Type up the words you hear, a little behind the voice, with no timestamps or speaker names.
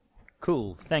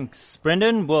Cool. Thanks,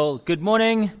 Brendan. Well, good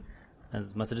morning.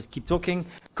 Must I just keep talking?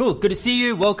 Cool. Good to see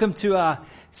you. Welcome to our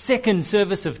second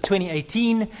service of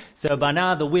 2018. So by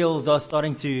now the wheels are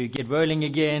starting to get rolling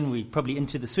again. We're probably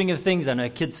into the swing of things. I know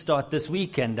kids start this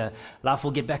week and life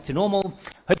will get back to normal.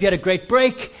 Hope you had a great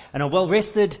break and are well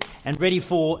rested and ready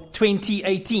for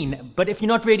 2018. But if you're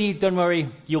not ready, don't worry.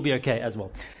 You'll be okay as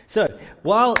well. So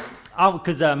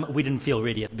because we didn't feel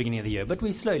ready at the beginning of the year, but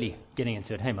we're slowly getting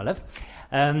into it. Hey, my love.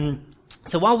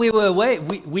 So while we were away,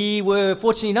 we were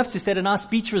fortunate enough to stay at a nice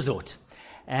beach resort.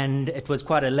 And it was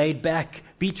quite a laid-back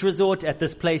beach resort. At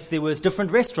this place, there was different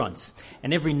restaurants.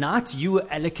 And every night, you were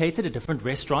allocated a different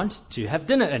restaurant to have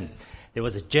dinner in. There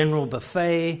was a general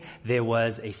buffet. There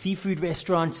was a seafood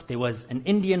restaurant. There was an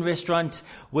Indian restaurant,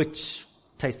 which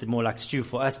tasted more like stew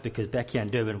for us because back here in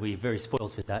Durban, we're very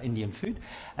spoiled with our Indian food.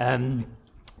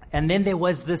 And then there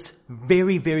was this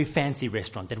very, very fancy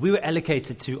restaurant that we were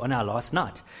allocated to on our last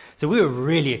night. So we were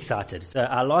really excited. So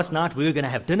our last night, we were going to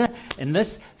have dinner in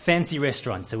this fancy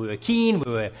restaurant. So we were keen, we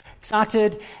were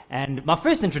excited. And my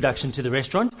first introduction to the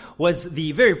restaurant was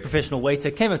the very professional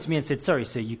waiter came up to me and said, "Sorry,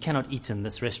 sir, you cannot eat in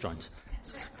this restaurant."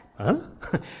 So I was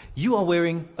like, huh? You are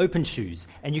wearing open shoes,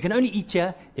 and you can only eat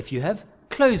here if you have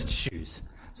closed shoes.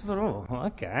 So I thought, oh,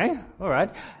 okay, all right.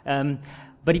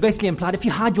 But he basically implied, if you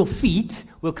hide your feet,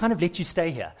 we'll kind of let you stay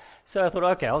here. So I thought,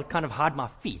 okay, I'll kind of hide my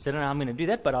feet. I don't know how I'm going to do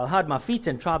that, but I'll hide my feet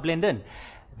and try blend in.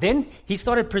 Then he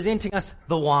started presenting us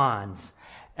the wines.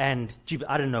 And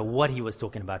I don't know what he was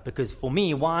talking about, because for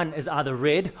me, wine is either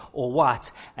red or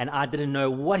white, and I didn't know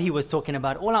what he was talking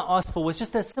about. All I asked for was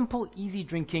just a simple, easy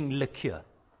drinking liqueur.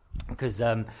 Because,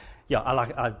 I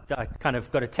kind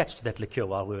of got attached to that liqueur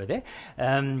while we were there.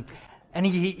 And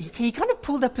he kind of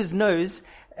pulled up his nose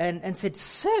and said,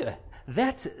 "Sir,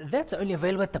 that's only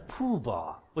available at the pool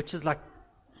bar, which is like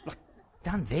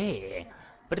down there.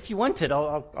 But if you want it,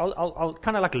 I'll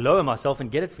kind of like lower myself and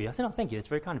get it for you." I said, "Oh, thank you. That's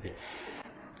very kind of you."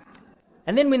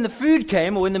 And then when the food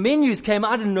came, or when the menus came,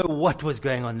 I didn't know what was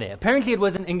going on there. Apparently it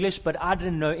was in English, but I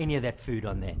didn't know any of that food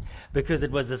on there because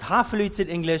it was this highfalutin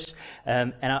English,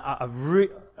 and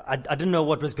I didn't know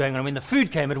what was going on. When the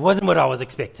food came, it wasn't what I was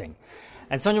expecting.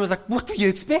 And Sonia was like, "What were you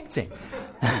expecting?"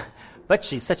 But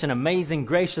she's such an amazing,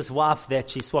 gracious wife that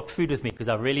she swapped food with me because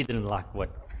I really didn't like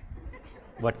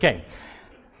what came.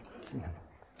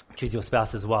 Choose your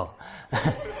spouse as well.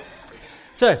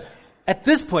 So, at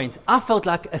this point, I felt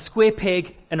like a square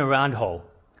peg in a round hole.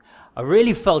 I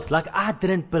really felt like I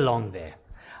didn't belong there.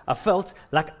 I felt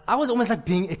like I was almost like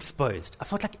being exposed. I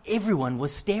felt like everyone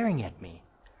was staring at me.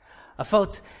 I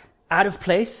felt out of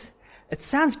place. It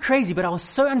sounds crazy, but I was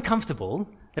so uncomfortable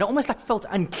that I almost like felt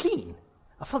unclean.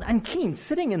 I felt unclean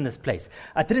sitting in this place.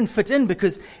 I didn't fit in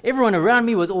because everyone around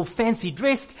me was all fancy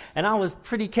dressed and I was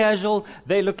pretty casual.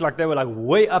 They looked like they were like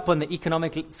way up on the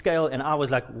economic scale and I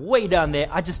was like way down there.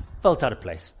 I just felt out of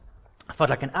place. I felt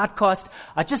like an outcast.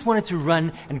 I just wanted to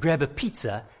run and grab a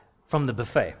pizza from the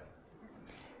buffet.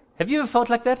 Have you ever felt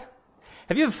like that?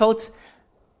 Have you ever felt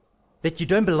that you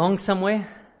don't belong somewhere?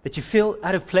 That you feel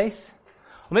out of place?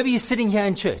 Or maybe you're sitting here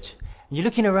in church. And you're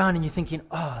looking around and you're thinking,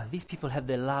 "Oh, these people have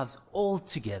their lives all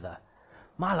together.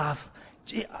 My life,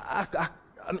 gee,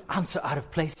 I'm so out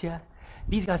of place here.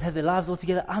 These guys have their lives all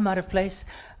together. I'm out of place.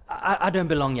 I don't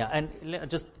belong here." And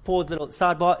just pause, little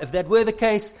sidebar. If that were the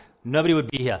case, nobody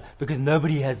would be here because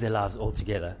nobody has their lives all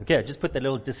together. Okay, just put that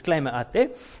little disclaimer out there.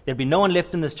 There'd be no one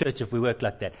left in this church if we worked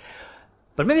like that.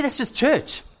 But maybe that's just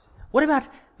church. What about,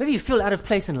 maybe you feel out of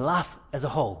place in life as a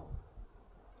whole.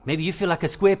 Maybe you feel like a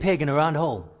square peg in a round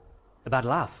hole about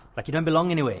life, like you don't belong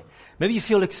anywhere. Maybe you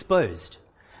feel exposed.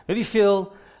 Maybe you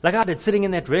feel, like I did, sitting in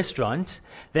that restaurant,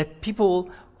 that people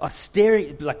are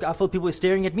staring, like I felt people were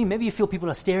staring at me. Maybe you feel people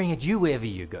are staring at you wherever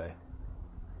you go.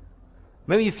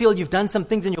 Maybe you feel you've done some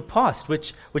things in your past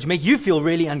which make you feel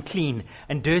really unclean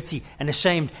and dirty and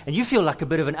ashamed, and you feel like a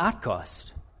bit of an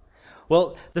outcast.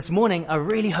 Well, this morning, I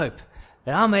really hope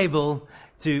that I'm able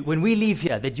to, when we leave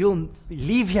here, that you'll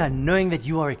leave here knowing that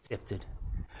you are accepted,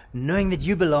 knowing that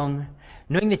you belong,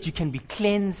 knowing that you can be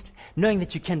cleansed, knowing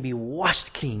that you can be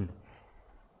washed clean,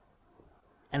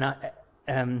 and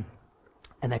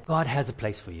that God has a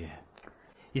place for you.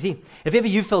 You see, if ever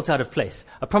you felt out of place,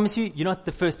 I promise you, you're not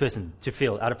the first person to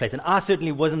feel out of place. And I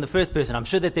certainly wasn't the first person. I'm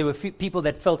sure that there were people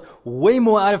that felt way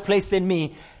more out of place than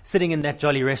me sitting in that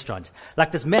jolly restaurant.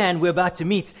 Like this man we're about to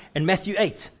meet in Matthew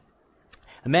 8.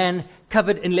 A man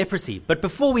covered in leprosy. But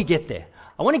before we get there,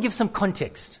 I want to give some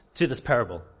context to this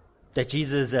parable that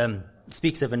Jesus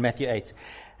speaks of in Matthew 8.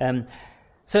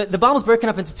 So the Bible's broken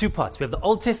up into two parts. We have the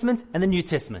Old Testament and the New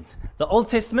Testament. The Old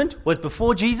Testament was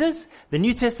before Jesus. The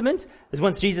New Testament is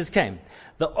once Jesus came.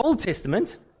 The Old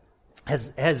Testament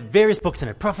has various books in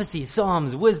it, prophecy,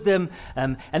 Psalms, wisdom,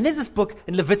 and there's this book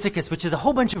in Leviticus, which is a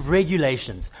whole bunch of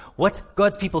regulations, what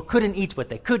God's people couldn't eat, what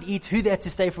they could eat, who they had to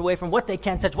stay away from, what they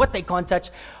can touch, what they can't touch,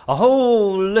 a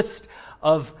whole list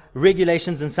of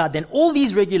regulations inside. Then all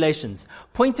these regulations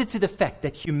pointed to the fact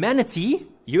that humanity,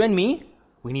 you and me,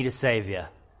 we need a savior.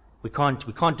 We can't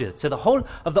do it. So the whole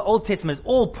of the Old Testament is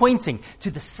all pointing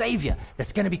to the Savior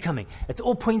that's going to be coming. It's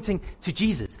all pointing to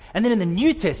Jesus. And then in the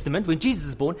New Testament, when Jesus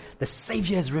is born, the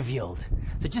Savior is revealed.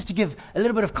 So just to give a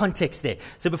little bit of context there.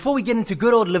 So before we get into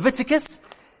good old Leviticus,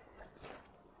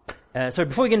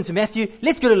 before we get into Matthew,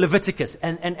 let's go to Leviticus.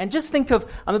 And just think of,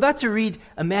 I'm about to read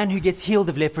a man who gets healed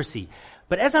of leprosy.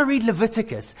 But as I read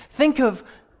Leviticus, think of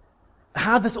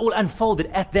how this all unfolded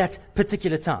at that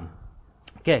particular time.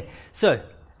 Okay, so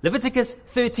Leviticus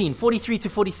 13, 43 to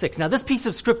 46. Now, this piece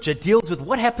of scripture deals with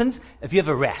what happens if you have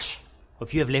a rash, or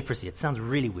if you have leprosy. It sounds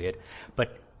really weird,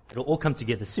 but it'll all come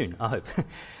together soon, I hope.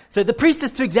 So the priest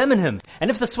is to examine him, and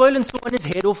if the swollen sore on his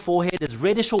head or forehead is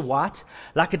reddish or white,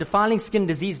 like a defiling skin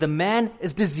disease, the man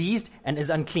is diseased and is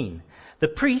unclean. The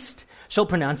priest shall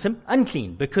pronounce him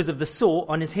unclean because of the sore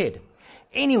on his head.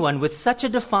 Anyone with such a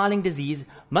defiling disease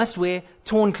must wear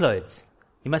torn clothes.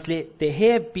 He must let their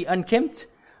hair be unkempt.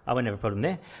 I won't have a problem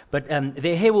there. But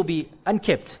their hair will be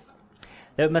unkept.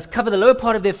 They must cover the lower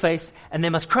part of their face, and they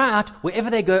must cry out wherever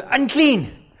they go,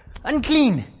 unclean,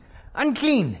 unclean,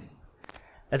 unclean.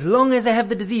 As long as they have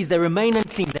the disease, they remain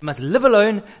unclean. They must live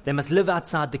alone. They must live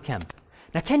outside the camp.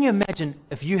 Now, can you imagine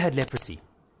if you had leprosy?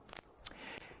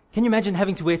 Can you imagine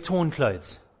having to wear torn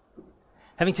clothes?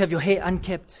 Having to have your hair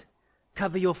unkept,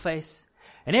 cover your face,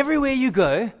 and everywhere you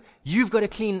go, you've got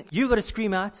to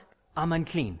scream out, I'm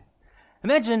unclean.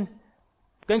 Imagine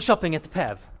going shopping at the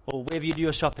Pav or wherever you do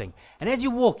your shopping. And as you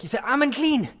walk, you say, I'm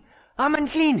unclean. I'm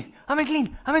unclean. I'm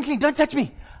unclean. I'm unclean. Don't touch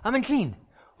me. I'm unclean.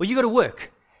 Or you go to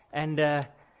work. And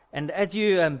as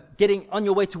you getting on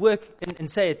your way to work in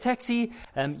say, a taxi,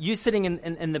 you sitting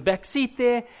in the back seat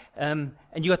there, and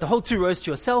you got the whole 2 rows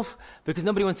to yourself because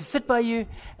nobody wants to sit by you.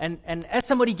 And as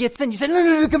somebody gets in, you say,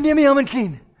 no, come near me. I'm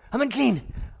unclean. I'm unclean.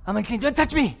 I'm unclean. Don't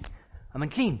touch me. I'm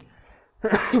unclean.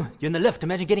 You're in the lift.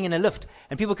 Imagine getting in a lift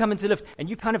and people come into the lift and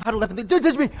you kind of huddle up and think, don't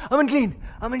touch me. I'm unclean.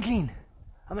 I'm unclean.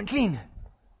 I'm unclean.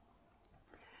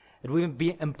 It would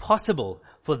be impossible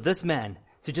for this man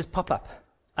to just pop up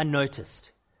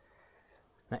unnoticed.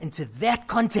 Now, into that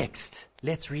context,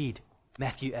 let's read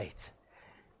Matthew 8.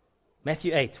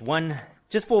 Matthew 8,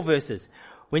 just 4 verses.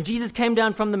 When Jesus came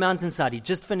down from the mountainside, he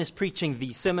just finished preaching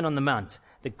the Sermon on the Mount,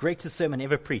 the greatest sermon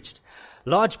ever preached.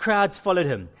 Large crowds followed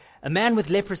him. A man with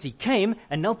leprosy came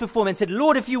and knelt before him and said,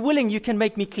 Lord, if you're willing, you can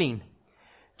make me clean.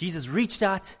 Jesus reached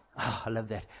out. Oh, I love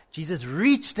that. Jesus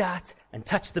reached out and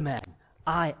touched the man.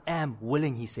 I am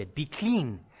willing, he said. Be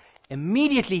clean.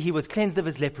 Immediately he was cleansed of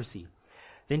his leprosy.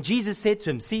 Then Jesus said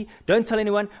to him, see, don't tell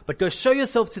anyone, but go show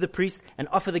yourself to the priest and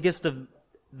offer the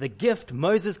gift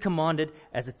Moses commanded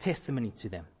as a testimony to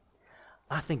them.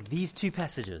 I think these 2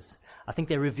 passages,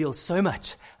 they reveal so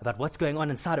much about what's going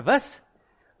on inside of us,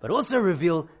 but also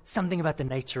reveal something about the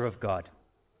nature of God.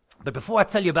 But before I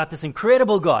tell you about this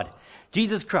incredible God,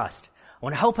 Jesus Christ, I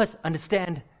want to help us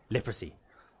understand leprosy.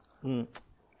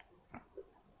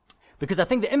 Because I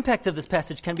think the impact of this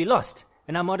passage can be lost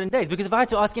in our modern days. Because if I had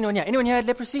to ask anyone here had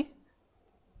leprosy?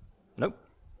 Nope.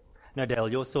 No, Dale,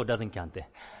 your sword doesn't count there.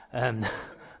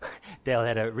 Dale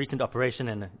had a recent operation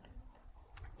and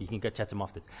you can go chat to him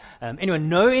afterwards. Anyone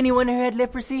know anyone who had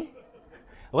leprosy?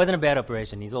 It wasn't a bad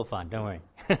operation. He's all fine. Don't worry.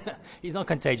 He's not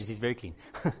contagious. He's very clean.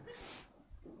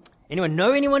 Anyone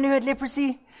know anyone who had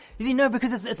leprosy? You see, no,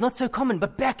 because it's not so common.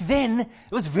 But back then,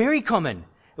 it was very common.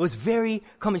 It was very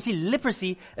common. You see,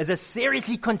 leprosy is a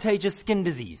seriously contagious skin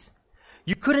disease.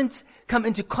 You couldn't come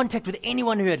into contact with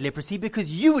anyone who had leprosy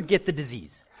because you would get the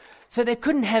disease. So they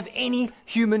couldn't have any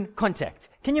human contact.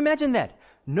 Can you imagine that?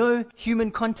 No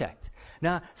human contact.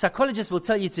 Now, psychologists will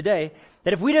tell you today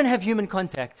that if we don't have human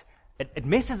contact, it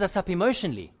messes us up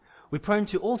emotionally. We're prone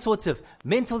to all sorts of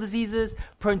mental diseases,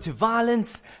 prone to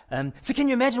violence. So can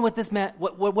you imagine what this man,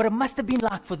 what it must have been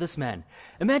like for this man?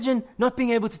 Imagine not being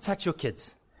able to touch your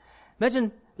kids.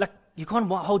 Imagine, like, you can't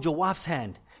hold your wife's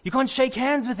hand. You can't shake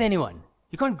hands with anyone.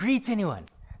 You can't greet anyone.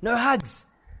 No hugs.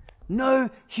 No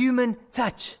human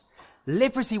touch.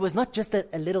 Leprosy was not just a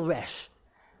little rash.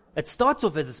 It starts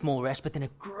off as a small rash, but then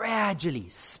it gradually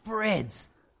spreads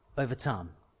over time.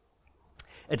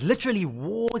 It literally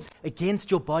wars against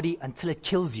your body until it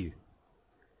kills you.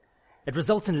 It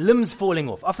results in limbs falling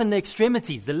off. Often the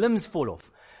extremities, the limbs fall off.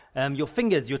 Your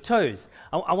fingers, your toes.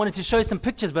 I wanted to show some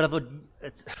pictures, but I thought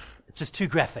it's just too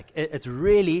graphic.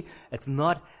 It's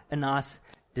not a nice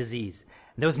disease.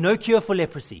 There was no cure for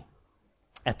leprosy.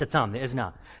 at the time. There is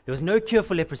now. There was no cure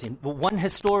for leprosy. One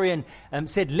historian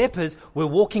said lepers were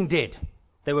walking dead.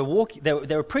 They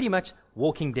were pretty much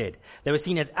walking dead. They were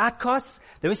seen as outcasts.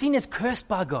 They were seen as cursed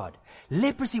by God.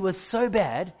 Leprosy was so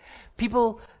bad,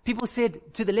 people said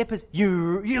to the lepers,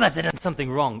 you must have done something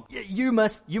wrong. You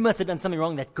must have done something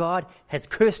wrong that God has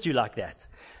cursed you like that.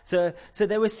 So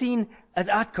they were seen as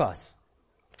outcasts.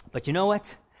 But you know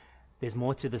what? There's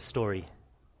more to the story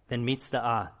than meets the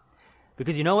eye.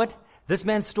 Because you know what? This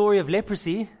man's story of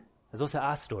leprosy is also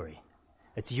our story.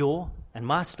 It's your and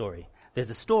my story. There's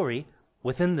a story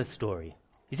within the story.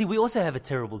 You see, we also have a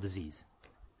terrible disease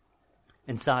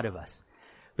inside of us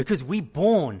because we're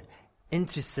born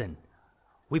into sin.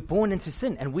 We're born into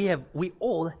sin, and we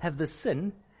all have the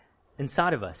sin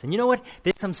inside of us. And you know what?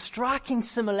 There's some striking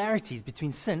similarities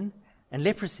between sin and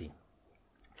leprosy.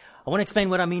 I want to explain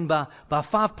what I mean by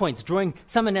 5 points, drawing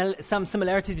some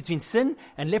similarities between sin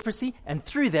and leprosy, and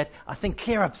through that, I think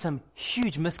clear up some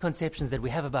huge misconceptions that we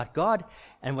have about God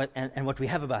and what we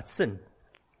have about sin.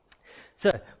 So,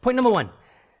 point number 1.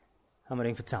 How am I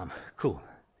doing for time? Cool.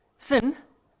 Sin,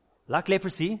 like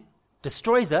leprosy,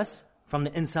 destroys us from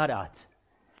the inside out.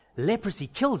 Leprosy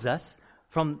kills us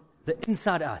from the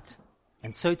inside out,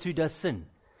 and so too does sin.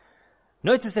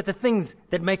 Notice that the things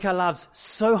that make our lives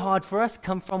so hard for us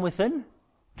come from within.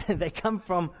 They come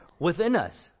from within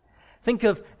us. Think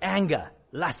of anger,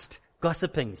 lust,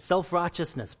 gossiping,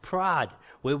 self-righteousness, pride,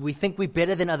 where we think we're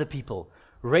better than other people,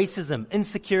 racism,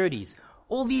 insecurities.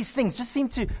 All these things just seem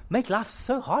to make life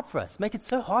so hard for us, make it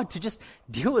so hard to just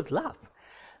deal with life.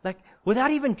 Like,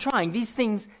 without even trying, these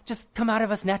things just come out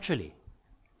of us naturally.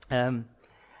 I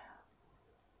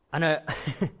know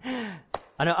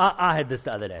I had this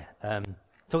the other day.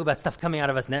 Talk about stuff coming out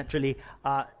of us naturally.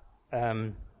 I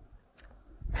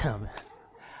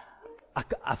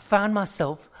found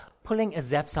myself pulling a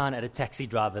Zap sign at a taxi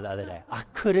driver the other day. I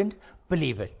couldn't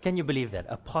believe it. Can you believe that?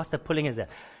 A pastor pulling a Zap.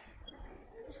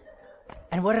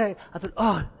 And I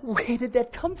thought, where did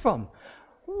that come from?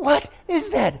 What is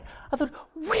that? I thought,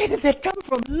 where did that come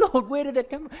from? Lord, where did that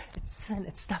come from? It's sin.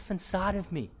 It's stuff inside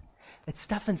of me. It's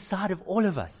stuff inside of all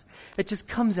of us. It just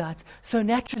comes out so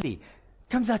naturally.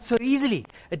 Comes out so easily.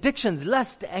 Addictions,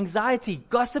 lust, anxiety,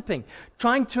 gossiping,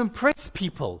 trying to impress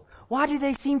people. Why do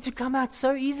they seem to come out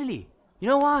so easily? You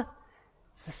know why?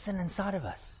 It's the sin inside of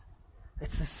us.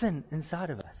 It's the sin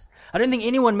inside of us. I don't think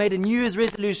anyone made a New Year's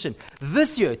resolution.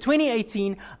 This year,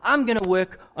 2018, I'm going to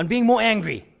work on being more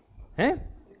angry.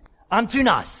 I'm too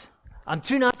nice. I'm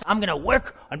going to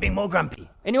work on being more grumpy.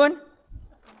 Anyone?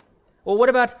 Or what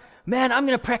about, man, I'm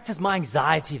going to practice my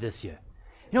anxiety this year.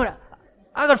 You know what?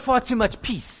 I got far too much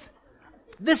peace.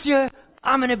 This year,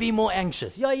 I'm going to be more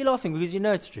anxious. Yeah, you're laughing because you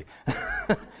know it's true.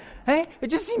 Hey? It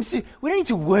just seems to, we don't need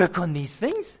to work on these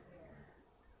things.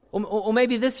 Or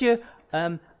maybe this year,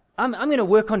 I'm going to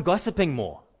work on gossiping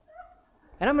more.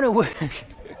 And I'm going to work.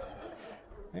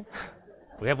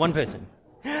 We have one person.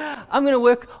 I'm going to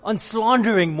work on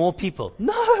slandering more people.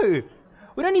 No!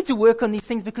 We don't need to work on these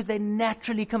things because they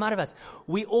naturally come out of us.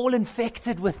 We're all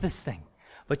infected with this thing.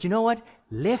 But you know what?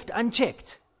 Left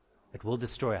unchecked, it will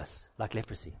destroy us like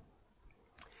leprosy.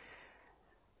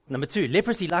 Number 2,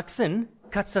 leprosy, like sin,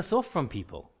 cuts us off from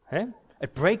people.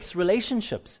 It breaks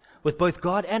relationships with both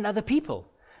God and other people.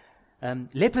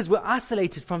 Lepers were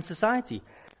isolated from society.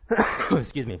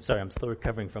 Excuse me, sorry, I'm still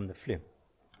recovering from the flu.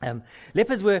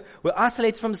 Lepers were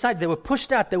isolated from society. They were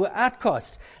pushed out. They were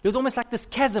outcast. There was almost like this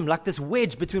chasm, like this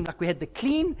wedge between, like we had the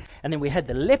clean, and then we had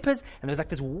the lepers, and there was like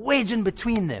this wedge in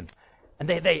between them. And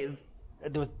it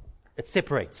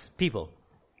separates people.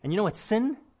 And you know what?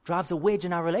 Sin drives a wedge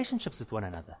in our relationships with one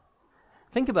another.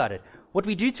 Think about it. What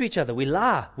we do to each other, we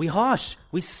lie, we harsh,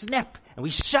 we snap, and we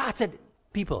shout at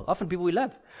people, often people we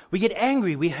love. We get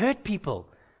angry, we hurt people.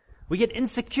 We get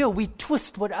insecure, we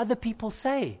twist what other people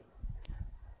say.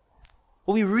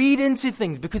 Or we read into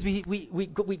things because we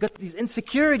got these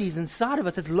insecurities inside of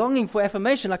us that's longing for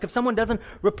affirmation. Like if someone doesn't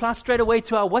reply straight away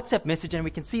to our WhatsApp message and we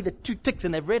can see the 2 ticks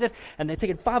and they've read it and they've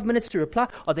taken 5 minutes to reply.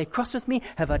 Are they cross with me?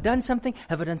 Have I done something?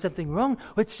 Have I done something wrong?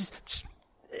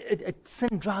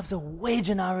 Sin drives a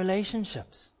wedge in our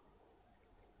relationships.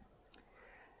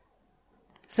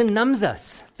 Sin numbs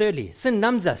us. Thirdly, sin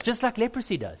numbs us just like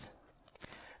leprosy does.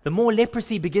 The more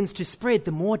leprosy begins to spread,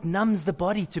 the more it numbs the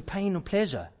body to pain or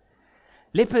pleasure.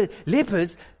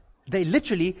 Lepers, they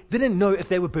literally didn't know if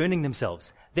they were burning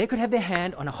themselves. They could have their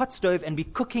hand on a hot stove and be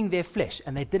cooking their flesh,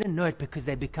 and they didn't know it because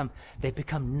they become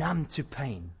numb to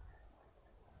pain.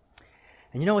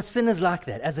 And you know what? Sin is like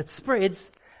that. As it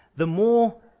spreads, the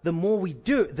more we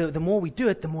do it, the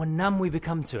more numb we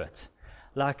become to it.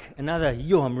 Like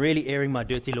I'm really airing my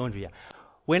dirty laundry here.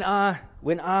 when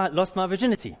I lost my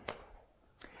virginity.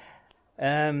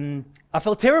 I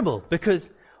felt terrible because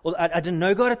I didn't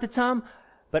know God at the time,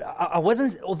 but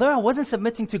although I wasn't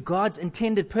submitting to God's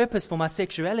intended purpose for my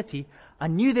sexuality, I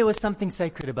knew there was something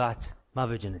sacred about my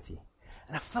virginity.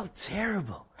 And I felt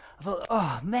terrible. I felt,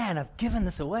 oh man, I've given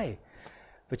this away.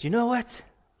 But you know what?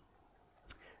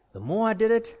 The more I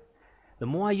did it, the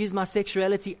more I used my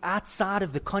sexuality outside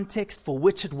of the context for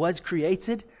which it was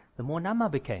created, the more numb I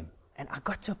became. And I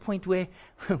got to a point where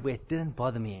it didn't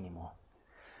bother me anymore.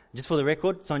 Just for the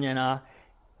record, Sonia and I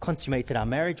consummated our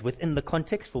marriage within the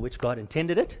context for which God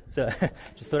intended it. So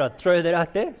just thought I'd throw that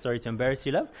out there. Sorry to embarrass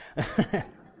you, love.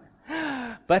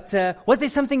 But was there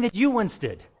something that you once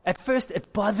did? At first,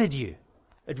 it bothered you.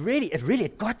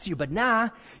 It got to you. But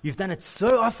now, you've done it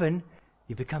so often,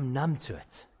 you become numb to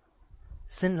it.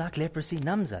 Sin, like leprosy,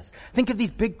 numbs us. Think of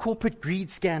these big corporate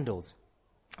greed scandals.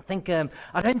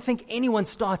 I don't think anyone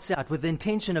starts out with the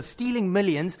intention of stealing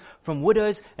millions from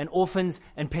widows and orphans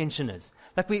and pensioners.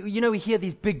 Like we hear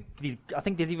these, I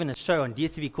think there's even a show on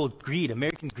DSTV called Greed,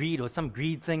 American Greed or some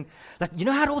greed thing. Like, you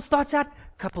know how it all starts out?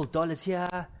 Couple dollars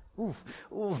here.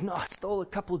 No, I stole a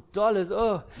couple dollars.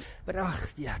 But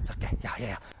yeah, it's okay.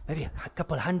 Yeah. Maybe a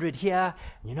couple hundred here.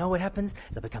 And you know what happens?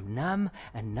 Is I become numb.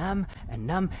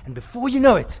 And before you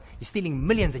know it, you're stealing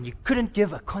millions and you couldn't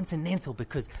give a continental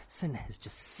because sin has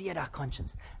just seared our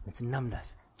conscience. And it's numbed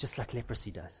us, just like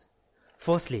leprosy does.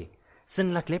 Fourthly,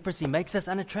 sin like leprosy makes us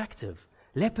unattractive.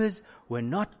 Lepers were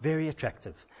not very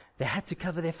attractive. They had to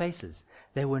cover their faces.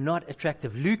 They were not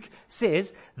attractive. Luke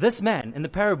says this man in the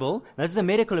parable, now this is a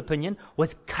medical opinion,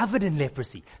 was covered in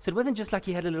leprosy. So it wasn't just like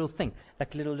he had a little thing,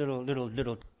 like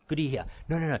little goodie here.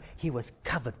 No. He was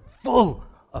covered full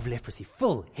of leprosy,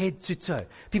 full head to toe.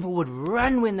 People would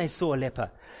run when they saw a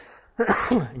leper.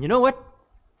 And you know what?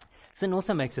 Sin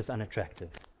also makes us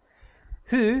unattractive.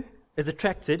 Who is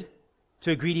attracted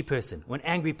to a greedy person, or an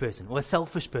angry person, or a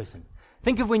selfish person?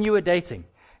 Think of when you were dating.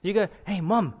 You go, hey,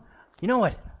 Mom, you know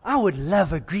what? I would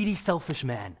love a greedy, selfish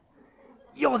man.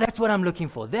 That's what I'm looking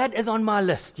for. That is on my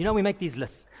list. You know, we make these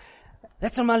lists.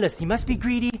 That's on my list. He must be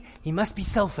greedy. He must be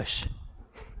selfish.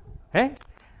 Hey?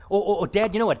 Or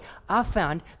Dad, you know what? I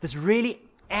found this really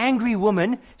angry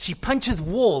woman. She punches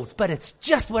walls, but it's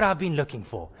just what I've been looking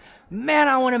for. Man,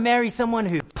 I want to marry someone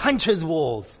who punches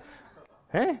walls.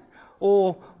 Hey?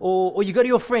 Or you go to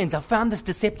your friends, I found this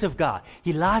deceptive guy.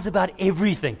 He lies about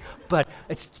everything, but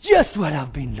it's just what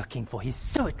I've been looking for. He's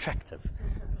so attractive.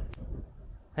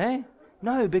 Eh?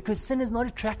 No, because sin is not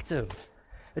attractive.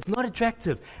 It's not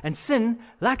attractive. And sin,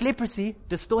 like leprosy,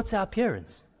 distorts our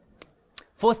appearance.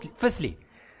 Fifthly,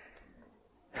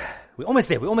 we're almost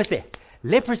there.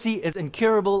 Leprosy is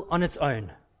incurable on its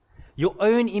own. Your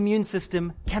own immune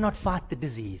system cannot fight the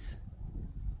disease.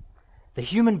 The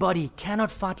human body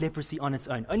cannot fight leprosy on its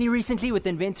own. Only recently, with the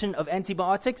invention of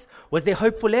antibiotics, was there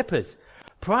hope for lepers.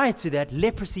 Prior to that,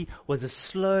 leprosy was a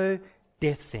slow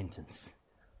death sentence.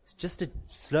 It's just a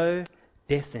slow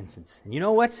death sentence. And you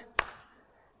know what?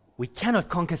 We cannot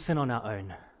conquer sin on our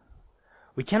own.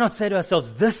 We cannot say to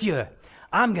ourselves, this year,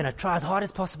 I'm going to try as hard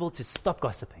as possible to stop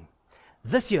gossiping.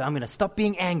 This year, I'm going to stop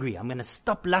being angry. I'm going to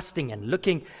stop lusting and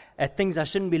looking at things I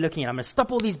shouldn't be looking at. I'm going to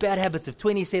stop all these bad habits of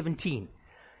 2017.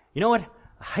 You know what?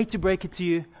 I hate to break it to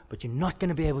you, but you're not going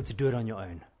to be able to do it on your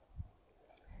own.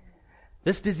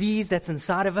 This disease that's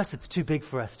inside of us, it's too big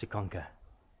for us to conquer.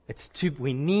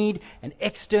 We need an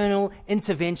external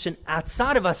intervention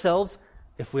outside of ourselves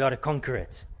if we are to conquer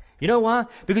it. You know why?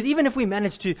 Because even if we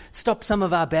manage to stop some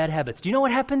of our bad habits, do you know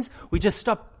what happens? We just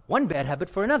stop one bad habit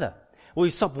for another. Or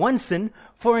you stop one sin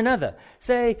for another.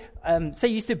 Say you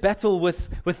used to battle with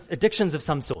addictions of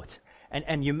some sort.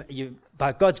 And you,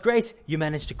 by God's grace, you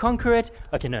managed to conquer it.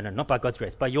 Okay, no, not by God's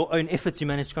grace. By your own efforts, you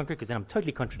managed to conquer it, because then I'm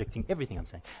totally contradicting everything I'm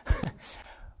saying.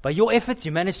 By your efforts,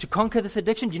 you managed to conquer this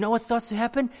addiction. Do you know what starts to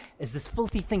happen? Is this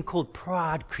filthy thing called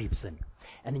pride creeps in.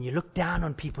 And then you look down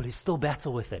on people who still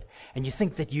battle with it. And you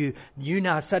think that you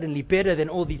now are suddenly better than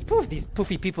all these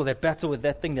poofy people that battle with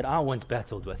that thing that I once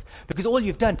battled with. Because all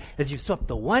you've done is you've swapped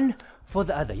the one for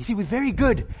the other. You see, we're very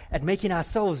good at making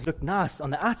ourselves look nice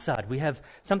on the outside. We have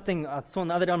something I saw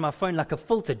the other day on my phone, like a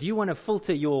filter. Do you want to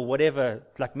filter your whatever,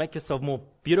 like make yourself more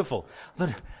beautiful? I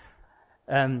thought,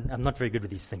 I'm not very good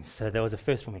with these things, so that was a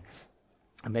first for me.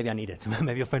 Maybe I need it.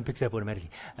 Maybe your phone picks it up automatically.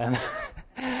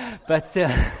 But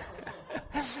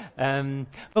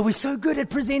we're so good at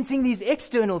presenting these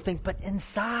external things, but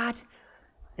inside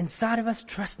of us,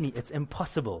 trust me, it's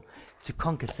impossible to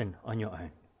conquer sin on your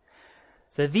own.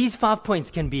 So these 5 points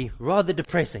can be rather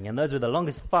depressing, and those were the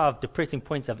longest 5 depressing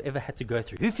points I've ever had to go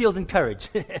through. Who feels encouraged?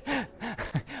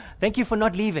 Thank you for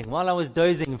not leaving. While I was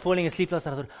dozing and falling asleep last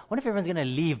night, I thought, I wonder if everyone's going to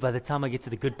leave by the time I get to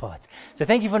the good part. So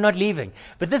thank you for not leaving.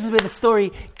 But this is where the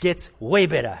story gets way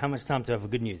better. How much time do I have for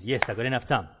good news? Yes, I've got enough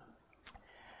time.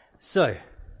 So,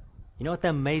 you know what the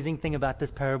amazing thing about this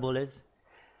parable is?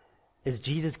 Is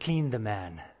Jesus cleaned the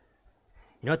man.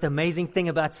 You know what the amazing thing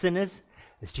about sin is?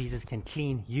 Is Jesus can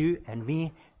clean you and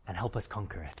me and help us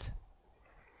conquer it.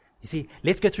 You see,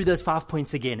 let's go through those 5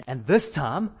 points again. And this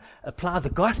time, apply the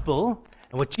gospel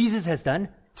and what Jesus has done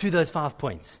to those 5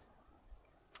 points.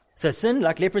 So sin,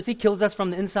 like leprosy, kills us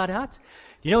from the inside out.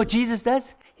 You know what Jesus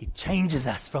does? He changes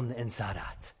us from the inside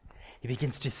out. He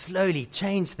begins to slowly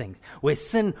change things. Where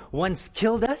sin once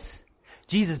killed us,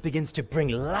 Jesus begins to bring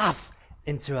life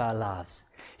into our lives.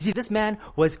 You see, this man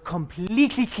was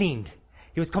completely cleaned.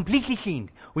 He was completely cleaned.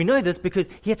 We know this because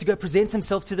he had to go present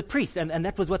himself to the priest, and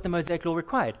that was what the Mosaic law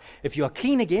required. If you are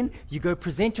clean again, you go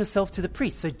present yourself to the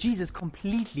priest. So Jesus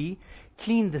completely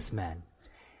cleaned this man.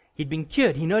 He'd been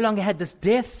cured. He no longer had this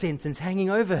death sentence hanging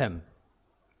over him.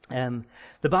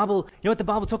 The Bible, you know what the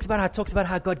Bible talks about? It talks about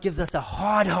how God gives us a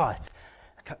hard heart.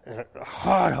 A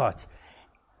hard heart.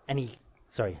 And it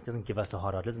doesn't give us a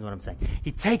hard heart. Listen to what I'm saying.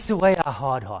 He takes away our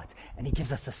hard heart and he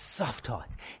gives us a soft heart.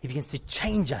 He begins to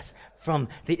change us from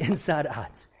the inside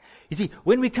out. You see,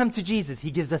 when we come to Jesus,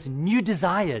 he gives us new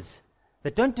desires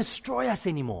that don't destroy us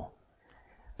anymore,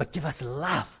 but give us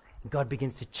life. And God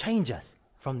begins to change us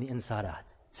from the inside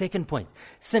out. Second point,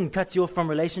 sin cuts you off from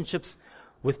relationships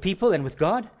with people and with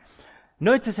God.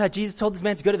 Notice how Jesus told this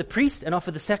man to go to the priest and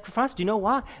offer the sacrifice. Do you know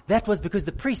why? That was because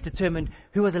the priest determined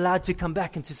who was allowed to come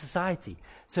back into society.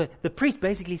 So the priest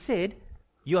basically said,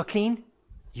 you are clean,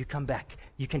 you come back.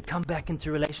 You can come back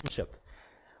into relationship.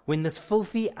 When this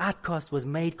filthy outcast was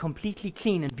made completely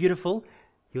clean and beautiful,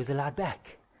 he was allowed back.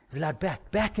 He was allowed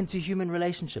back into human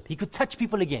relationship. He could touch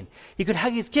people again. He could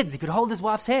hug his kids. He could hold his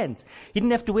wife's hands. He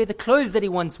didn't have to wear the clothes that he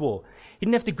once wore. He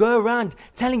didn't have to go around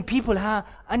telling people how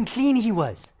unclean he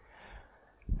was.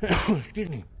 Excuse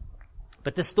me.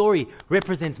 But this story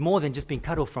represents more than just being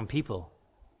cut off from people.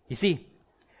 You see,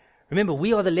 remember,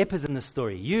 we are the lepers in this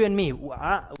story. You and me,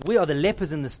 we are the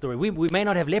lepers in this story. We may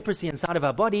not have leprosy inside of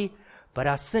our body, but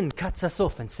our sin cuts us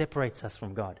off and separates us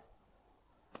from God.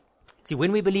 See,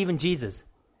 when we believe in Jesus,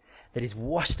 that He's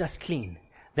washed us clean,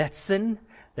 that sin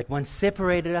that once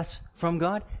separated us from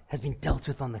God has been dealt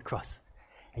with on the cross.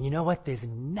 And you know what? There's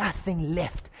nothing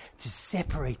left to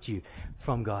separate you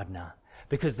from God now.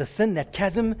 Because the sin, that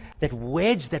chasm, that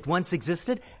wedge that once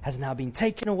existed has now been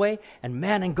taken away, and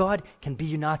man and God can be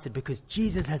united because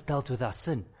Jesus has dealt with our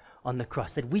sin on the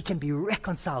cross, that we can be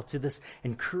reconciled to this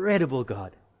incredible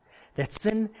God. That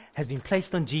sin has been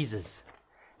placed on Jesus,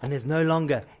 and there's no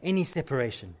longer any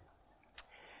separation.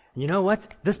 And you know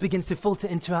what? This begins to filter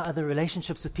into our other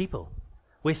relationships with people.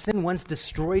 Where sin once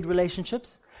destroyed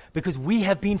relationships, because we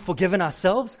have been forgiven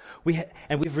ourselves,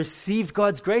 and we've received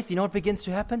God's grace, you know what begins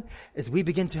to happen? Is we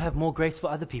begin to have more grace for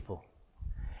other people.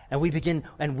 And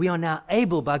we are now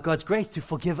able by God's grace to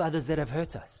forgive others that have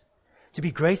hurt us. To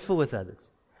be graceful with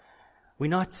others. We're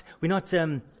not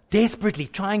desperately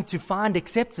trying to find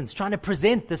acceptance, trying to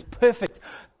present this perfect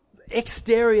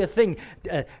exterior thing,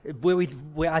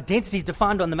 where identity is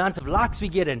defined on the amount of likes we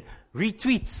get and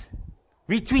retweets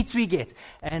we get,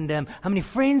 and how many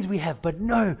friends we have. But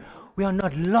no, we are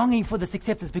not longing for this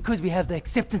acceptance because we have the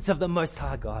acceptance of the Most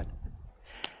High God.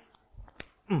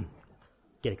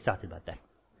 Get excited about that.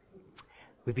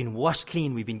 We've been washed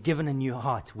clean. We've been given a new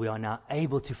heart. We are now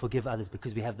able to forgive others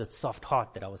because we have the soft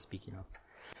heart that I was speaking of.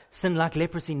 Sin, like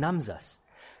leprosy, numbs us.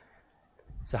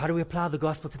 So how do we apply the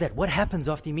gospel to that? What happens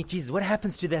after you meet Jesus? What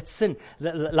happens to that sin?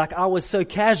 Like I was so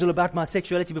casual about my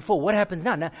sexuality before. What happens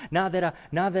now? Now that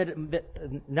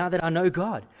I know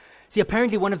God. See,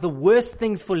 apparently one of the worst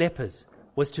things for lepers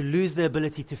was to lose the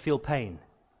ability to feel pain.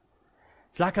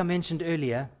 It's like I mentioned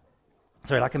earlier.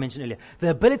 The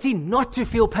ability not to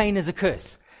feel pain is a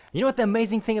curse. You know what the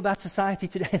amazing thing about society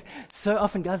today is? So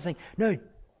often guys are saying, no,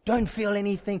 don't feel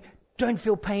anything. Don't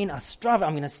feel pain. I strive.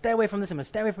 I'm going to stay away from this. I'm going to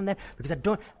stay away from that because I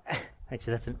don't.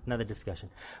 Actually, that's another discussion.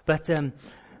 But the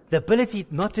ability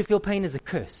not to feel pain is a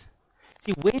curse.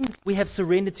 See, when we have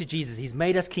surrendered to Jesus, He's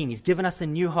made us clean. He's given us a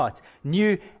new heart,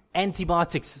 new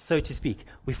antibiotics, so to speak.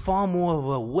 We're far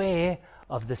more aware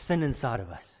of the sin inside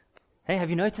of us. Hey, have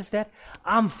you noticed that?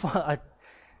 I'm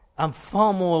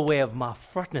far more aware of my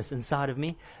frotness inside of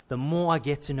me the more I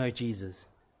get to know Jesus.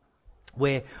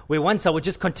 Where once I would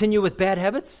just continue with bad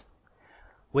habits,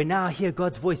 we now hear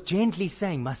God's voice gently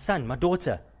saying, my son, my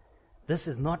daughter, this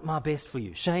is not my best for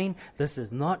you. Shayne, this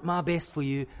is not my best for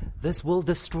you. This will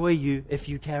destroy you if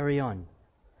you carry on.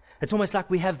 It's almost like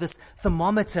we have this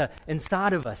thermometer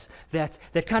inside of us that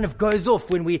kind of goes off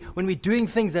when we're doing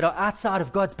things that are outside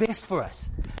of God's best for us,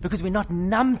 because we're not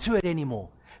numb to it anymore.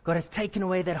 God has taken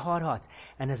away that hard heart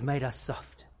and has made us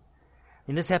soft.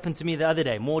 And this happened to me the other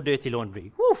day, more dirty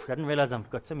laundry. Woo, I didn't realize I've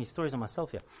got so many stories on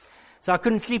myself here. So I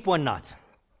couldn't sleep one night.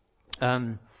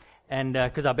 And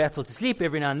because I battle to sleep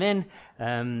every now and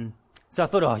then. So I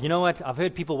thought, oh, you know what? I've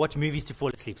heard people watch movies to fall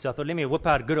asleep. So I thought, let me whip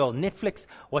out a good old Netflix,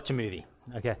 watch a movie.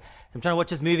 Okay. So I'm trying to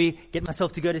watch this movie, get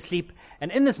myself to go to sleep.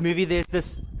 And in this movie, there's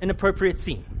this inappropriate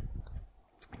scene.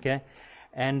 Okay.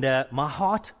 And my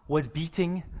heart was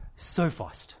beating so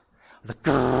fast. I was like,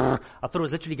 grrr. I thought it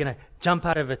was literally going to jump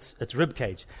out of its rib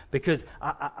cage, because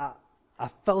I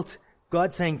felt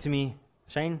God saying to me,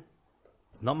 Shayne,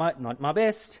 it's not my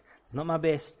best. It's not my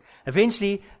best.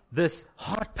 Eventually, this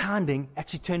heart pounding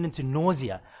actually turned into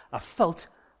nausea. I felt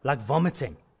like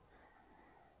vomiting.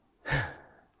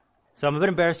 So I'm a bit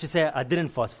embarrassed to say I didn't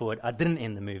fast forward. I didn't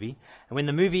end the movie. And when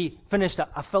the movie finished,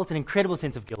 I felt an incredible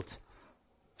sense of guilt.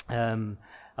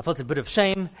 I felt a bit of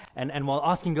shame. And while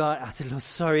asking God, I said, Lord,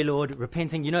 sorry, Lord,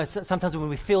 repenting. You know, sometimes when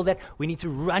we feel that, we need to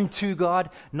run to God,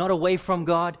 not away from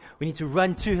God. We need to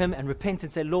run to Him and repent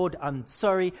and say, Lord, I'm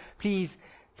sorry. Please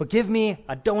forgive me.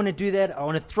 I don't want to do that. I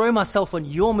want to throw myself on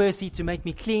your mercy to make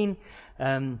me clean.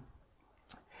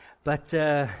 But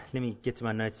let me get to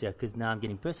my notes here, because now I'm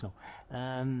getting personal.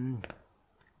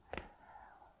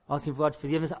 Asking for God's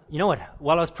forgiveness. You know what?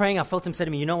 While I was praying, I felt Him say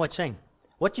to me, you know what, Shayne?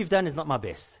 What you've done is not my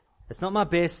best. It's not my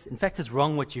best. In fact, it's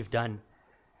wrong what you've done.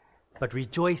 But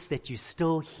rejoice that you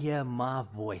still hear my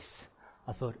voice.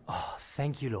 I thought, oh,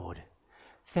 thank you, Lord.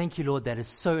 Thank you, Lord. That is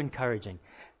so encouraging.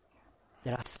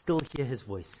 That I still hear His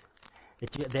voice.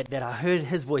 That I heard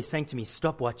His voice saying to me,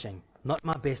 stop watching. Not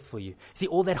my best for you. See,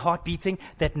 all that heart beating,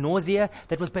 that nausea,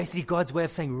 that was basically God's way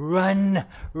of saying, run,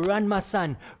 my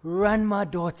son, run, my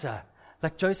daughter.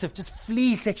 Like Joseph, just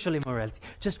flee sexual immorality.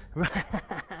 Just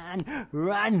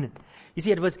run. You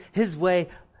see, it was His way.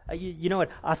 You know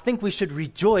what? I think we should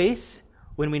rejoice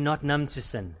when we're not numb to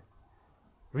sin.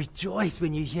 Rejoice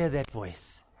when you hear that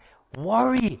voice.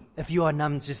 Worry if you are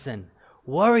numb to sin.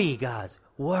 Worry, guys.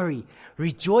 Worry.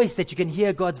 Rejoice that you can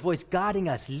hear God's voice guiding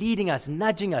us, leading us,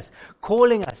 nudging us,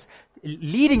 calling us,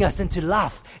 leading us into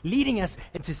life, leading us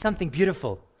into something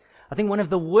beautiful. I think one of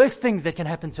the worst things that can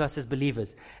happen to us as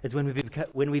believers is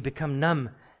when we become numb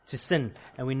to sin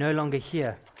and we no longer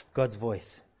hear God's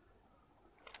voice.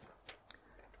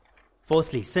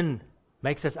 Fourthly, sin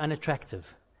makes us unattractive.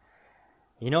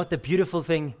 You know what the beautiful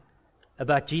thing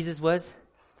about Jesus was?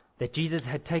 That Jesus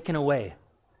had taken away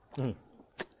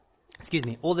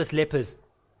all this leper's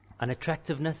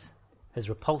unattractiveness, his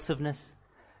repulsiveness,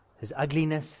 his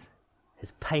ugliness,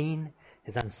 his pain,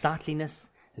 his unsightliness,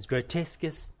 his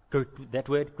grotesqueness,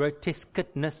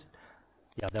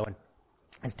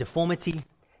 his deformity,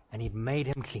 and He'd made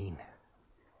him clean.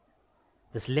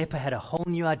 This leper had a whole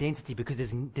new identity because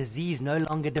his disease no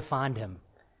longer defined him.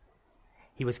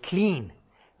 He was clean,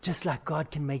 just like God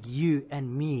can make you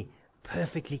and me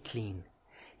perfectly clean.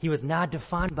 He was now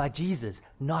defined by Jesus,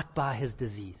 not by his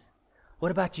disease.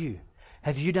 What about you?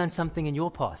 Have you done something in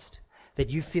your past that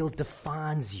you feel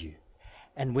defines you?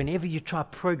 And whenever you try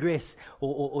progress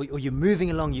or you're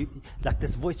moving along, like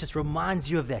this voice just reminds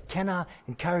you of that. Can I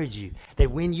encourage you that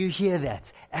when you hear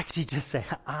that, actually just say,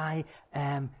 I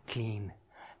am clean.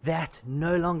 That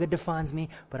no longer defines me,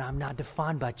 but I'm now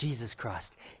defined by Jesus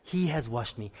Christ. He has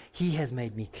washed me. He has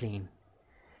made me clean.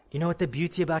 You know what the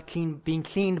beauty about being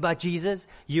cleaned by Jesus,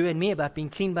 you and me, about being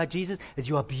cleaned by Jesus, is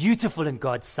you are beautiful in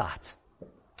God's sight.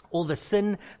 All the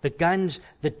sin, the gunge,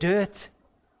 the dirt,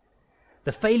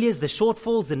 the failures, the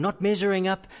shortfalls, the not measuring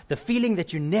up, the feeling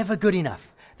that you're never good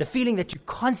enough, the feeling that you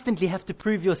constantly have to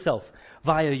prove yourself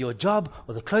via your job,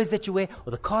 or the clothes that you wear,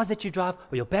 or the cars that you drive,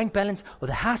 or your bank balance, or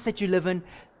the house that you live in,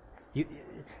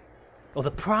 or the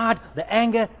pride, the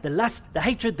anger, the lust, the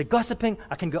hatred, the gossiping.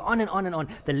 I can go on and on and on.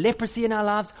 The leprosy in our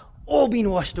lives, all been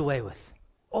washed away with,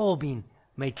 all been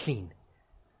made clean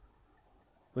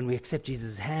when we accept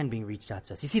Jesus' hand being reached out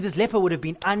to us. You see, this leper would have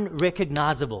been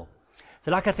unrecognizable.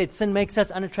 So like I said, sin makes us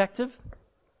unattractive.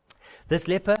 This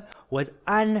leper was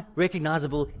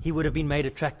unrecognizable. He would have been made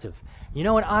attractive. You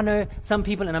know what? I know some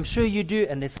people, and I'm sure you do,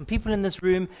 and there's some people in this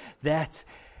room that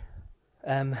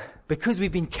because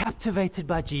we've been captivated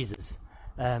by Jesus,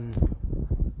 that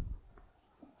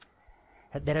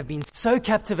have been so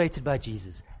captivated by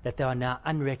Jesus that they are now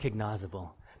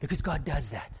unrecognizable. Because God does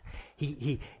that.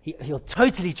 He'll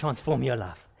totally transform your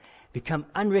life. Become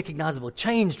unrecognizable,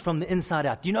 changed from the inside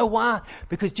out. Do you know why?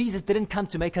 Because Jesus didn't come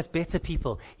to make us better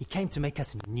people. He came to make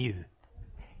us new.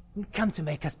 He didn't come to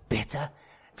make us better.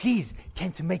 please,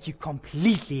 came to make you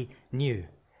completely new.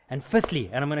 And fifthly,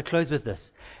 and I'm going to close with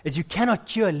this, is you cannot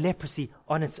cure leprosy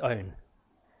on its own.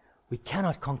 We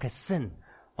cannot conquer sin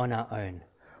on our own.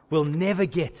 We'll never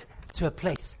get to a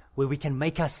place where we can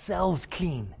make ourselves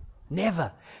clean.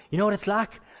 Never. You know what it's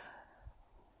like?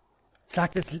 It's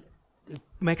like this,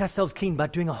 make ourselves clean by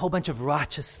doing a whole bunch of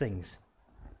righteous things.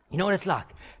 You know what it's like?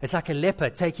 It's like a leper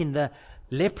taking the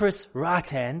leprous right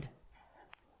hand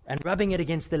and rubbing it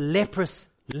against the leprous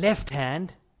left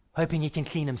hand, hoping he can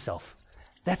clean himself.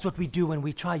 That's what we do when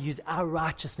we try to use our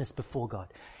righteousness before God.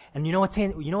 And you know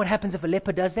what happens if a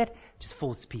leper does that? It just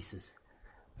falls to pieces.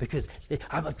 Because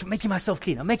I'm making myself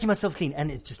clean. I'm making myself clean.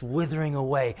 And it's just withering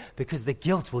away because the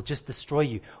guilt will just destroy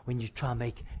you when you try to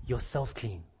make yourself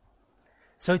clean.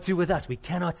 So too with us. We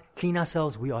cannot clean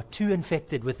ourselves. We are too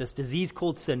infected with this disease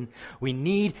called sin. We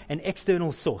need an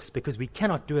external source because we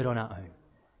cannot do it on our own.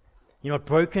 You're not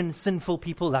broken, sinful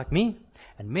people like me.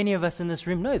 And many of us in this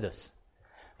room know this.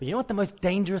 But you know what the most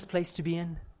dangerous place to be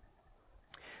in?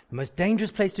 The most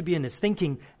dangerous place to be in is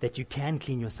thinking that you can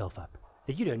clean yourself up.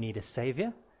 That you don't need a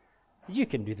savior. You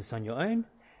can do this on your own.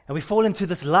 And we fall into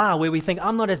this lie where we think,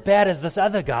 I'm not as bad as this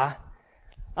other guy.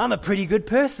 I'm a pretty good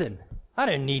person. I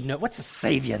don't need what's a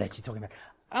savior that you're talking about?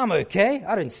 I'm okay.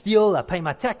 I don't steal. I pay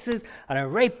my taxes. I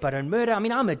don't rape. I don't murder. I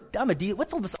mean, I'm a deal.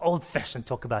 What's all this old-fashioned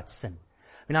talk about sin?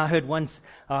 I mean,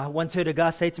 I once heard a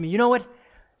guy say to me, you know what?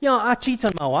 Yeah, I cheat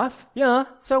on my wife. Yeah,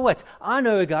 so what? I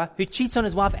know a guy who cheats on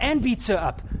his wife and beats her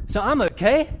up. So I'm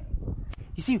okay.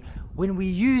 You see, when we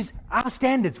use our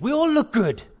standards, we all look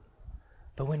good.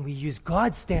 But when we use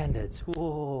God's standards,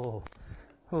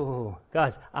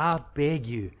 guys, I beg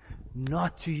you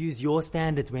not to use your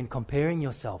standards when comparing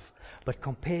yourself, but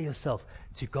compare yourself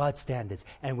to God's standards.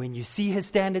 And when you see His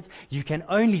standards, you can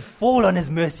only fall on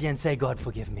His mercy and say, God,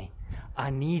 forgive me. I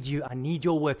need you. I need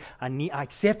your work. I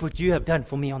accept what you have done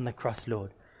for me on the cross,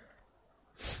 Lord.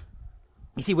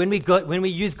 You see, when we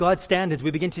use God's standards,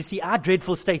 we begin to see our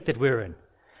dreadful state that we're in.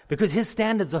 Because His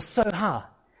standards are so high.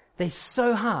 They're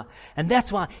so high. And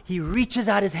that's why He reaches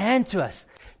out His hand to us,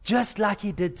 just like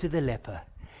He did to the leper.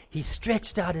 He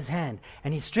stretched out His hand,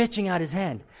 and He's stretching out His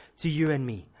hand to you and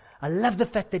me. I love the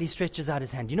fact that He stretches out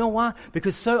His hand. You know why?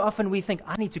 Because so often we think,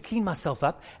 I need to clean myself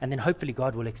up, and then hopefully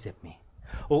God will accept me.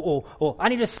 Or I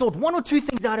need to sort one or two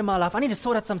things out in my life. I need to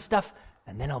sort out some stuff,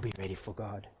 and then I'll be ready for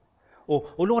God. Or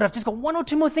Lord, I've just got one or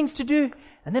two more things to do,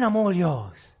 and then I'm all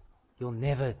yours. You'll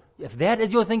never, if that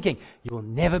is your thinking, you will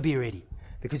never be ready,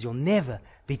 because you'll never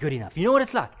be good enough. You know what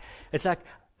it's like? It's like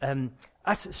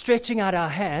us stretching out our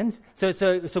hands. So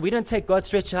we don't take God's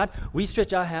stretch out. We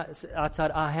stretch our hands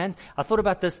outside our hands. I thought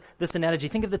about this analogy.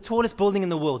 Think of the tallest building in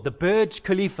the world, the Burj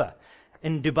Khalifa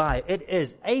in Dubai. It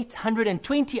is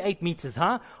 828 meters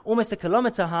high, almost a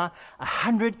kilometer high,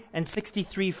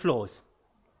 163 floors.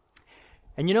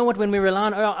 And you know what? When we rely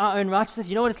on our own righteousness,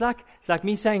 you know what it's like? It's like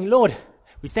me saying, Lord,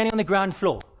 we're standing on the ground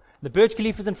floor. The Burj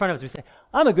Khalifa is in front of us. We say,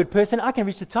 I'm a good person. I can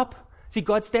reach the top. See,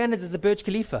 God's standards is the Burj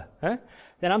Khalifa. Huh?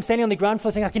 Then I'm standing on the ground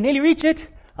floor saying, I can nearly reach it.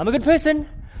 I'm a good person.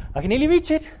 I can nearly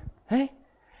reach it. Hey?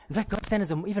 In fact, God's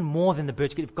standards are even more than the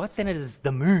Burj Khalifa. God's standards is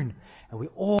the moon. And we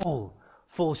all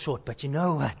fall short. But you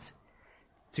know what?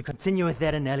 To continue with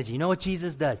that analogy, you know what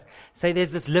Jesus does? Say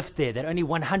there's this lift there that only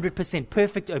 100%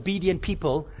 perfect, obedient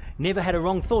people, never had a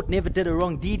wrong thought, never did a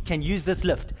wrong deed, can use this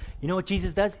lift. You know what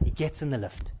Jesus does? He gets in the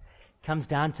lift. Comes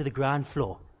down to the ground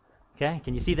floor. Okay?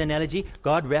 Can you see the analogy?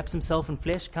 God wraps Himself in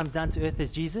flesh, comes down to earth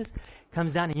as Jesus,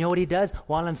 comes down, and you know what He does?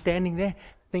 While I'm standing there,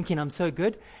 thinking I'm so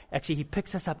good, actually He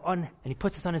picks us up on, and He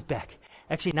puts us on His back.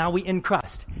 Actually, now we're in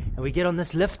Christ, and we get on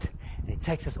this lift, and it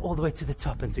takes us all the way to the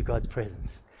top into God's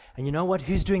presence. And you know what?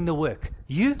 Who's doing the work?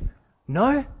 You?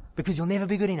 No? Because you'll never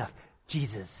be good enough.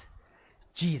 Jesus.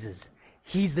 Jesus.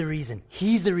 He's the reason.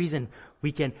 He's the reason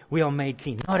we are made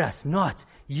clean. Not us. Not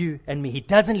you and me. He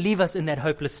doesn't leave us in that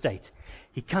hopeless state.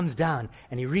 He comes down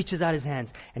and He reaches out His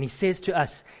hands and He says to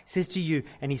us, says to you,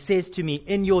 and He says to me,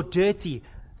 in your dirty,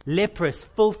 leprous,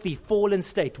 filthy, fallen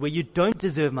state where you don't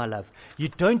deserve my love, you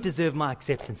don't deserve my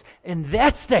acceptance, in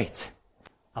that state,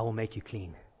 I will make you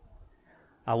clean.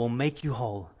 I will make you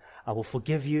whole. I will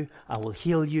forgive you. I will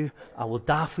heal you. I will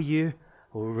die for you.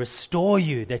 I will restore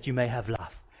you that you may have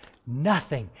life.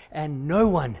 Nothing and no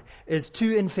one is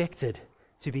too infected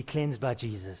to be cleansed by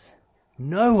Jesus.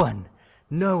 No one.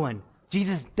 No one.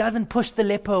 Jesus doesn't push the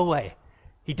leper away.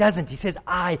 He doesn't. He says,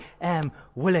 I am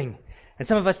willing. And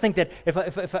some of us think that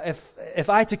if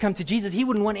I had to come to Jesus, He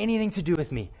wouldn't want anything to do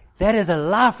with me. That is a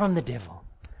lie from the devil.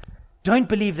 Don't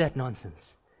believe that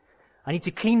nonsense. I need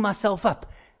to clean myself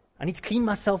up. I need to clean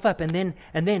myself up, and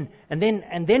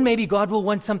then maybe God will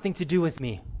want something to do with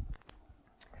me.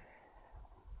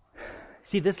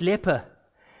 See, this leper,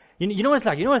 you know what it's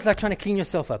like? You know what it's like trying to clean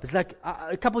yourself up? It's like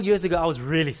a couple of years ago, I was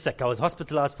really sick. I was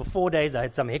hospitalized for 4 days. I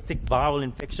had some hectic viral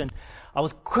infection. I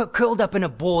was curled up in a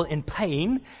ball in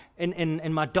pain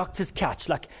in my doctor's couch,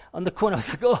 like on the corner. I was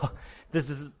like, oh,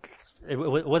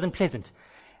 it wasn't pleasant.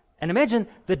 And imagine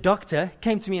the doctor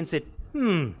came to me and said,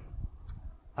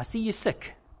 I see you're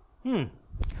sick.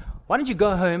 Why don't you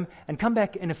go home and come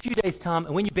back in a few days' time,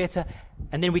 and when you're better,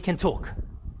 and then we can talk.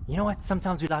 You know what?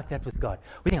 Sometimes we like that with God.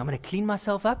 We think, I'm going to clean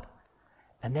myself up,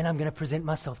 and then I'm going to present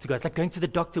myself to God. It's like going to the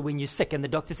doctor when you're sick, and the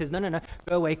doctor says, no,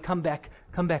 go away, come back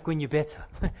when you're better.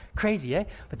 Crazy, eh?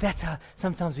 But that's how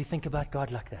sometimes we think about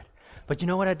God like that. But you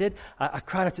know what I did? I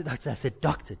cried out to the doctor. I said,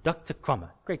 Dr.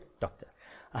 Cromer, great doctor,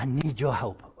 I need your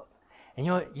help. And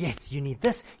you know what? Yes, you need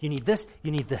this, you need this,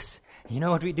 you need this. And you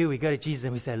know what we do? We go to Jesus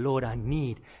and we say, Lord, I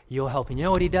need your help. And you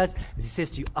know what he does? Is he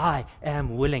says to you, I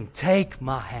am willing. Take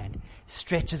my hand. He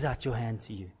stretches out your hand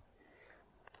to you.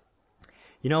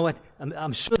 You know what?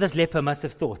 I'm sure this leper must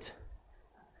have thought,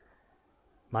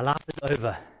 my life is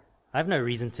over. I have no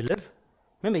reason to live.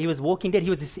 Remember, he was walking dead. He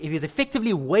was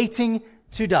effectively waiting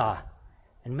to die.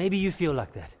 And maybe you feel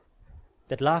like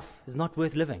that life is not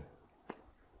worth living.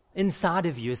 Inside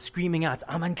of you is screaming out,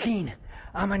 I'm unclean,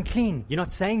 I'm unclean. You're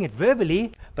not saying it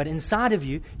verbally, but inside of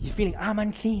you, you're feeling, I'm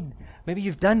unclean. Maybe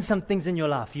you've done some things in your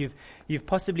life. You've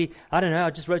possibly, I don't know, I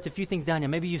just wrote a few things down here.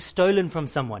 Maybe you've stolen from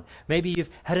someone. Maybe you've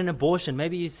had an abortion.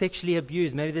 Maybe you're sexually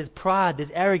abused. Maybe there's pride,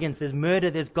 there's arrogance, there's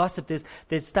murder, there's gossip,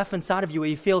 there's stuff inside of you where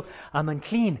you feel, I'm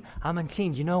unclean, I'm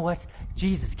unclean. You know what?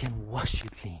 Jesus can wash you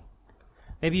clean.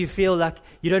 Maybe you feel like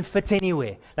you don't fit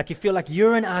anywhere. Like you feel like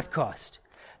you're an outcast.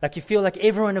 Like you feel like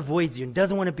everyone avoids you and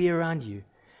doesn't want to be around you.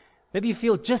 Maybe you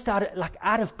feel just out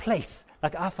of place,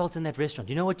 like I felt in that restaurant.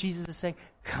 You know what Jesus is saying?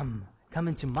 Come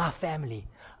into my family.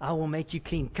 I will make you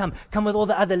clean. Come with all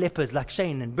the other lepers like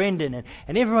Shayne and Brendan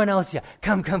and everyone else here.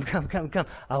 Come.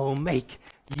 I will make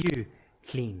you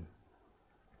clean.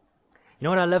 You know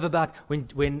what I love about when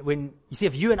you see,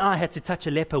 if you and I had to touch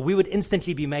a leper, we would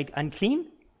instantly be made unclean,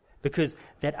 because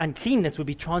that uncleanness would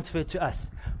be transferred to us.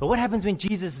 But what happens when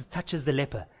Jesus touches the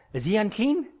leper? Is he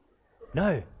unclean?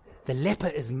 No. The leper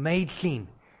is made clean.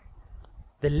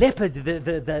 The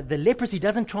leprosy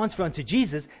doesn't transfer onto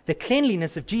Jesus. The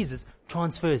cleanliness of Jesus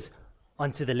transfers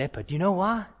onto the leper. Do you know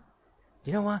why?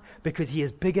 Do you know why? Because he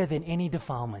is bigger than any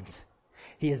defilement.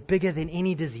 He is bigger than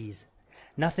any disease.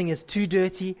 Nothing is too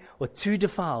dirty or too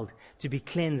defiled to be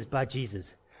cleansed by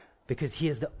Jesus, because he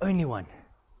is the only one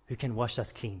who can wash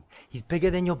us clean. He's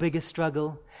bigger than your biggest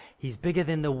struggle. He's bigger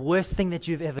than the worst thing that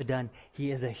you've ever done.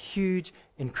 He is a huge,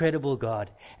 incredible God.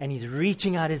 And he's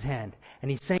reaching out his hand.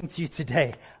 And he's saying to you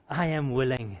today, I am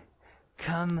willing.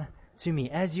 Come to me.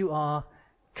 As you are,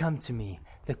 come to me.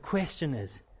 The question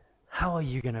is, how are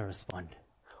you going to respond?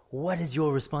 What is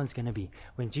your response going to be?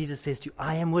 When Jesus says to you,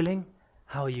 I am willing,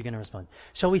 how are you going to respond?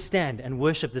 Shall we stand and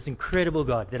worship this incredible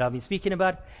God that I've been speaking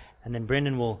about? And then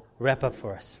Brendan will wrap up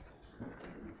for us.